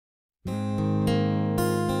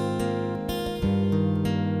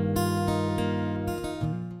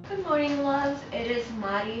is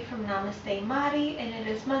Mighty from Namaste Mighty, and it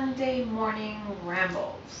is Monday morning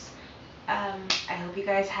rambles. I hope you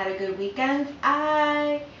guys had a good weekend.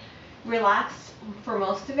 I relaxed for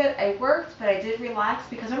most of it. I worked, but I did relax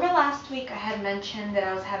because remember last week I had mentioned that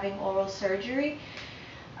I was having oral surgery.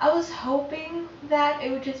 I was hoping that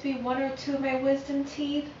it would just be one or two of my wisdom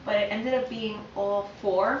teeth, but it ended up being all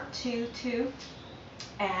four, two.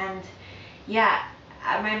 And yeah,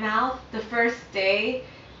 my mouth, the first day,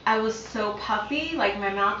 I was so puffy, like my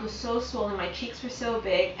mouth was so swollen, my cheeks were so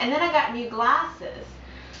big, and then I got new glasses.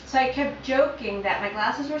 So I kept joking that my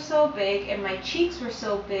glasses were so big and my cheeks were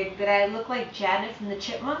so big that I looked like Janet from the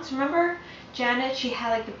Chipmunks. Remember Janet? She had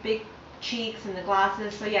like the big cheeks and the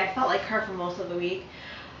glasses. So yeah, I felt like her for most of the week.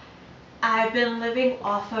 I've been living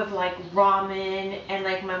off of like ramen, and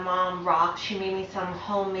like my mom rocked. She made me some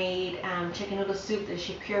homemade chicken noodle soup that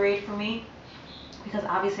she pureed for me because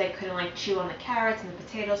obviously I couldn't like chew on the carrots and the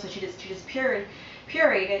potatoes, so she just pureed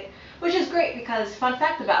it, which is great because fun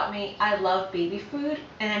fact about me, I love baby food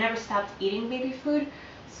and I never stopped eating baby food.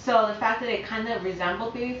 So the fact that it kind of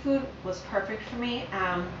resembled baby food was perfect for me.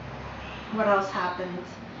 What else happened?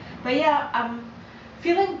 But yeah, I'm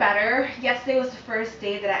feeling better. Yesterday was the first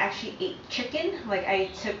day that I actually ate chicken. Like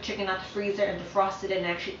I took chicken out the freezer and defrosted it and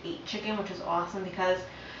actually ate chicken, which was awesome because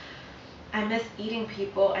I miss eating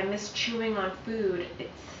people. I miss chewing on food.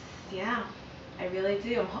 Yeah, I really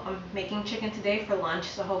do. I'm making chicken today for lunch,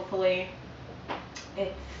 so hopefully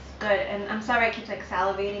it's good. And I'm sorry I keep like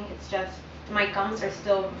salivating. It's just my gums are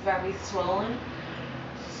still very swollen.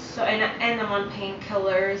 So and I'm on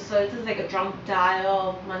painkillers. So this is like a drunk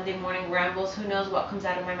dial Monday morning rambles. Who knows what comes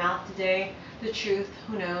out of my mouth today? The truth.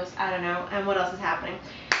 Who knows? I don't know. And what else is happening?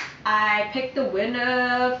 I picked the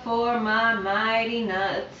winner for my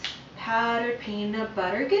MightyNut powdered peanut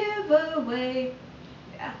butter giveaway.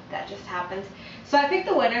 Yeah, that just happened. So I picked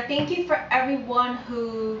the winner. Thank you for everyone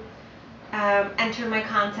who entered my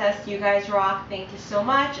contest. You guys rock. Thank you so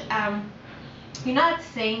much. You're not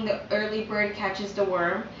saying the early bird catches the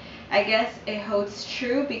worm. I guess it holds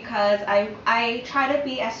true because I try to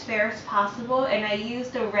be as fair as possible, and I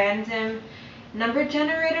used a random number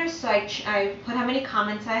generator. So I put how many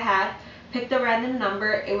comments I had, picked a random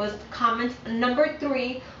number. It was comment number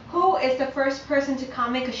 3. Who is the first person to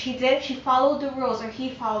comment? Because she followed the rules, or he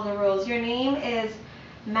followed the rules. Your name is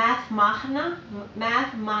Mathmana.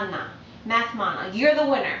 You're the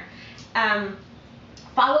winner.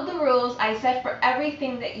 Follow the rules. I said for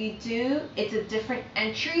everything that you do, it's a different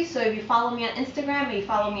entry. So if you follow me on Instagram, if you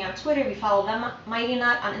follow me on Twitter, if you follow them,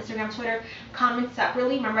 MightyNut on Instagram, Twitter, comment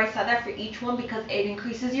separately. Remember I said that for each one because it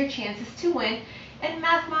increases your chances to win. And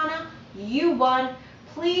Mathmana, you won.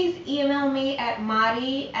 Please email me at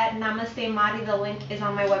Namaste. The link is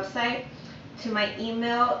on my website to my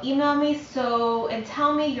email. Email me and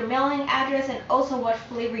tell me your mailing address and also what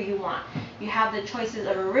flavor you want. You have the choices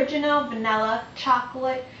of original, vanilla,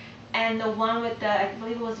 chocolate, and the one with the, I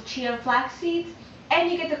believe it was the chia and flax seeds.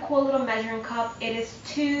 And you get the cool little measuring cup. It is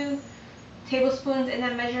 2 tablespoons in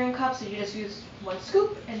that measuring cup, so you just use 1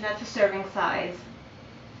 scoop, and that's a serving size.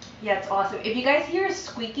 Yeah, it's awesome. If you guys hear a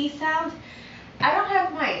squeaky sound, I don't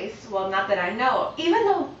have mice. Well, not that I know. Even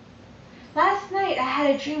though last night I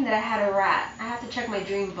had a dream that I had a rat. I have to check my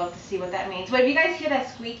dream book to see what that means. But if you guys hear that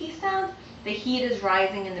squeaky sound, the heat is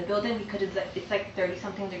rising in the building because it's like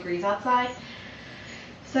 30-something degrees outside.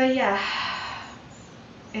 So yeah,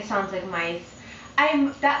 it sounds like mice.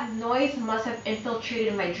 That noise must have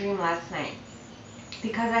infiltrated my dream last night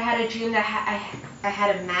because I had a dream that I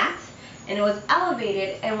had a mat and it was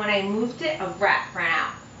elevated, and when I moved it, a rat ran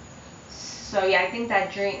out. So yeah, I think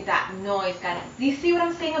that noise got it. Do you see what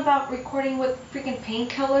I'm saying about recording with freaking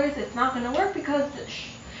painkillers? It's not gonna work because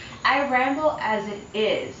I ramble as it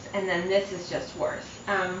is, and then this is just worse.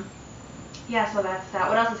 Yeah, so that's that.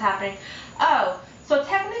 What else is happening? Oh, so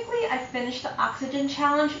technically I finished the oxygen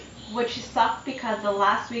challenge, which sucked because the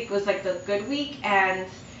last week was like the good week, and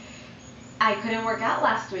I couldn't work out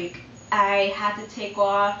last week. I had to take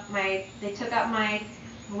off they took out my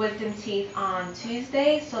wisdom teeth on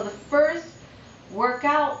Tuesday, so the first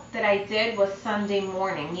workout that I did was Sunday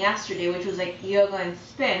morning, yesterday, which was like yoga and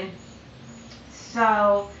spin.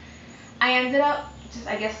 So I ended up just,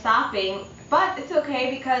 I guess, stopping, but it's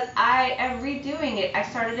okay because I am redoing it. I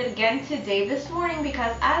started it again today, this morning,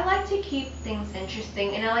 because I like to keep things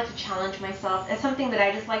interesting and I like to challenge myself. It's something that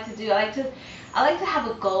I just like to do. I like to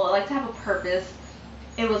have a goal. I like to have a purpose.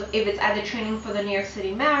 If it's either training for the New York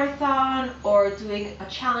City Marathon or doing a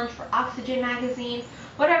challenge for Oxygen magazine,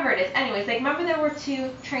 whatever it is. Anyways, like remember there were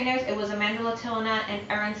 2 trainers. It was Amanda Latona and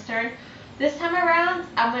Erin Stern. This time around,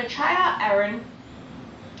 I'm going to try out Erin.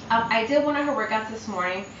 I did one of her workouts this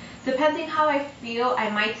morning. Depending how I feel, I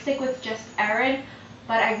might stick with just Erin,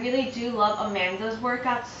 but I really do love Amanda's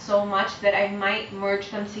workouts so much that I might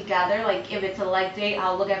merge them together. Like if it's a leg day,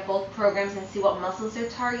 I'll look at both programs and see what muscles they're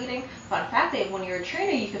targeting. Fun fact, when you're a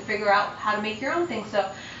trainer, you can figure out how to make your own thing.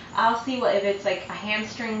 So I'll see what if it's like a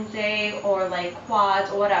hamstring day or like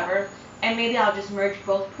quads or whatever, and maybe I'll just merge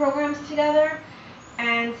both programs together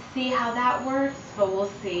and see how that works, but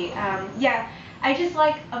we'll see. Yeah, I just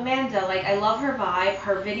like Amanda. Like, I love her vibe.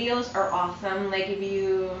 Her videos are awesome. Like, if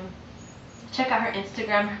you check out her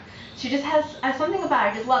Instagram, she just has something about her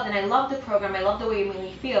I just love, and I love the program. I love the way it made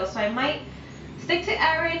me feel. So I might stick to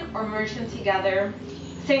Erin or merge them together.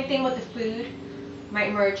 Same thing with the food.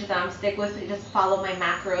 Might merge them, stick with it, just follow my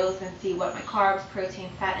macros and see what my carbs, protein,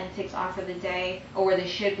 fat intakes are for the day, or where they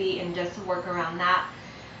should be, and just work around that.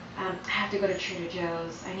 I have to go to Trader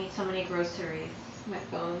Joe's. I need so many groceries. My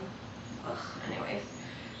phone. Ugh. Anyways,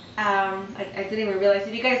 I didn't even realize.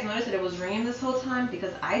 Did you guys notice that it was ringing this whole time?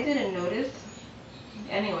 Because I didn't notice.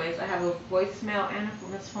 Anyways, I have a voicemail and a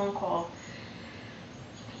missed phone call.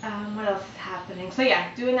 What else is happening? So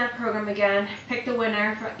yeah, doing that program again. Picked the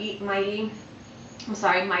winner for Eat Mighty. I'm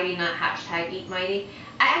sorry, MightyNut, hashtag Eat Mighty.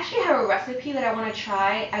 I actually have a recipe that I want to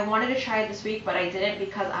try. I wanted to try it this week, but I didn't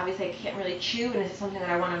because obviously I can't really chew, and this is something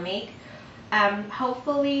that I want to make.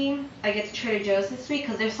 Hopefully I get to Trader Joe's this week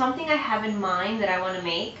because there's something I have in mind that I want to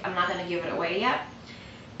make. I'm not going to give it away yet.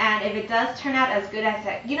 And if it does turn out as good as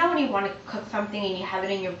that, you know when you want to cook something and you have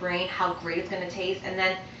it in your brain how great it's going to taste, and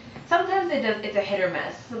then sometimes it's a hit or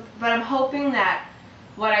miss. So, but I'm hoping that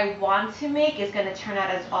what I want to make is going to turn out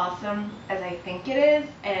as awesome as I think it is,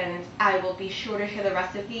 and I will be sure to share the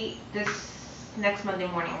recipe this next Monday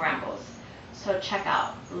morning Rambles. So check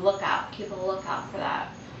out, look out, keep a lookout for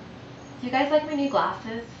that. Do you guys like my new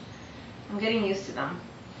glasses? I'm getting used to them.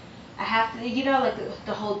 I have to, you know, like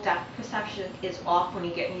the whole depth perception is off when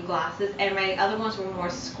you get new glasses, and my other ones were more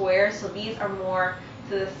square, so these are more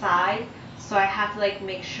to the side. So I have to like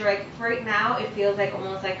make sure, like right now it feels like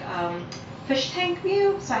almost like fish tank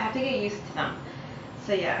view, so I have to get used to them.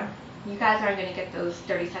 So yeah, you guys aren't going to get those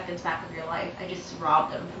 30 seconds back of your life. I just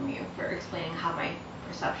robbed them from you for explaining how my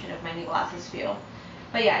perception of my new glasses feel.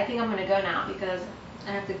 But yeah, I think I'm going to go now because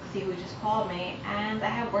I have to see who just called me, and I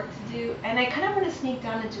have work to do, and I kind of want to sneak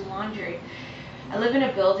down and do laundry. I live in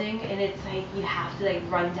a building, and it's like you have to like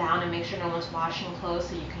run down and make sure no one's washing clothes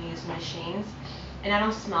so you can use machines. And I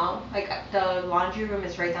don't smell, like the laundry room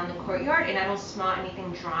is right down the courtyard, and I don't smell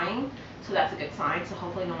anything drying, so that's a good sign. So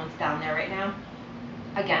hopefully no one's down there right now.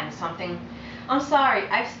 Again, I'm sorry,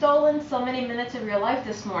 I've stolen so many minutes of your life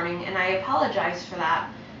this morning, and I apologize for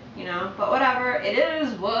that, you know, but whatever, it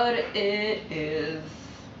is what it is.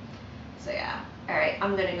 So yeah, alright,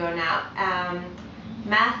 I'm gonna go now.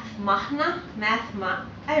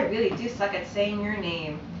 I really do suck at saying your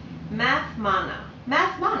name. Mathmana,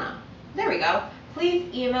 there we go.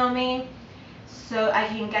 Please email me so I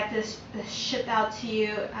can get this shipped out to you.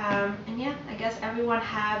 And yeah, I guess everyone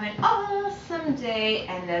have an awesome day.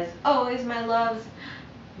 And as always, my loves,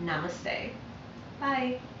 namaste.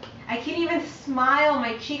 Bye. I can't even smile.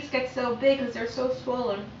 My cheeks get so big because they're so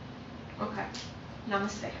swollen. Okay.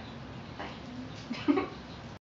 Namaste. Bye.